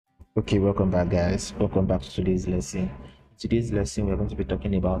Okay, welcome back, guys. Welcome back to today's lesson. Today's lesson, we're going to be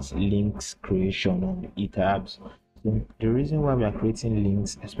talking about links creation on ETABS. So the reason why we are creating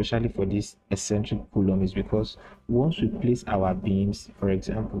links, especially for this eccentric column, is because once we place our beams, for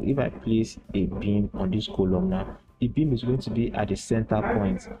example, if I place a beam on this column now, the beam is going to be at the center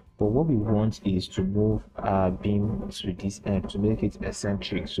point. But what we want is to move our beam to this end to make it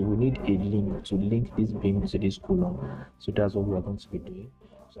eccentric. So we need a link to link this beam to this column. So that's what we are going to be doing.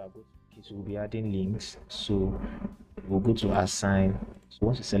 So we'll be adding links. So we'll go to assign. So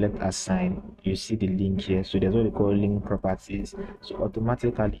once you select assign, you see the link here. So there's what we call link properties. So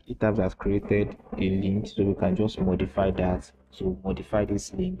automatically ETABS has created a link, so we can just modify that. So modify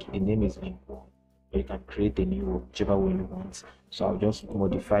this link. The name is link 1, or you can create a new one, whichever one you want. So I'll just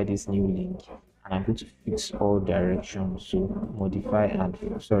modify this new link, and I'm going to fix all directions. So modify and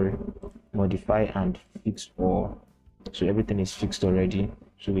fix all. So everything is fixed already.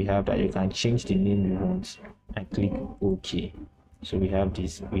 So we have that. You can change the name you want and click OK. So we have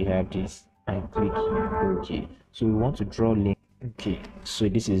this and click OK. So we want to draw link. Okay, so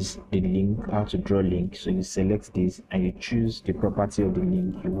this is the link, how to draw link. So you select this and you choose the property of the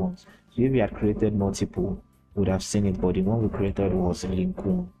link you want. So if we had created multiple, we would have seen it, but the one we created was link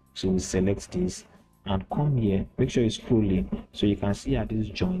 1. So we select this and come here, make sure you scroll in so you can see at these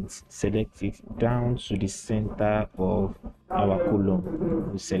joints, select it down to the center of our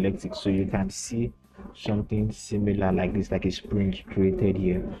column. We select it so you can see something similar like this, like a spring created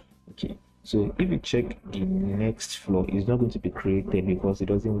here. Okay, so if you check the next floor, it's not going to be created because it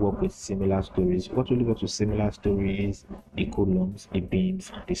doesn't work with similar stories. What will work with similar stories? The columns, the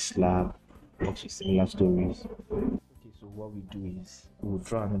beams, and the slab works with similar stories. So what we do is we'll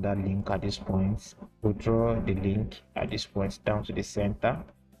draw another link at this point. We'll draw the link at this point down to the center,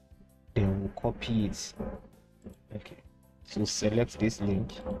 then we'll copy it. Okay, so select this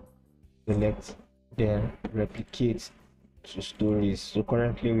link, select, then replicate to stories. So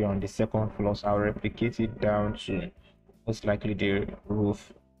currently we're on the second floor, so I'll replicate it down to most likely the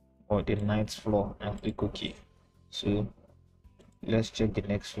roof or the ninth floor and click OK. So let's check the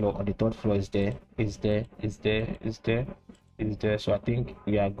next floor. On the third floor is there. So I think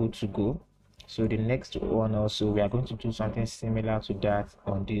we are good to go. So the next one also, we are going to do something similar to that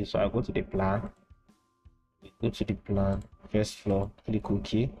on this. So I'll go to the plan, first floor, click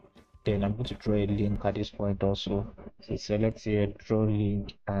OK. Then I'm going to draw a link at this point also. So select here, draw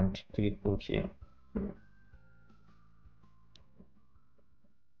link, and click OK.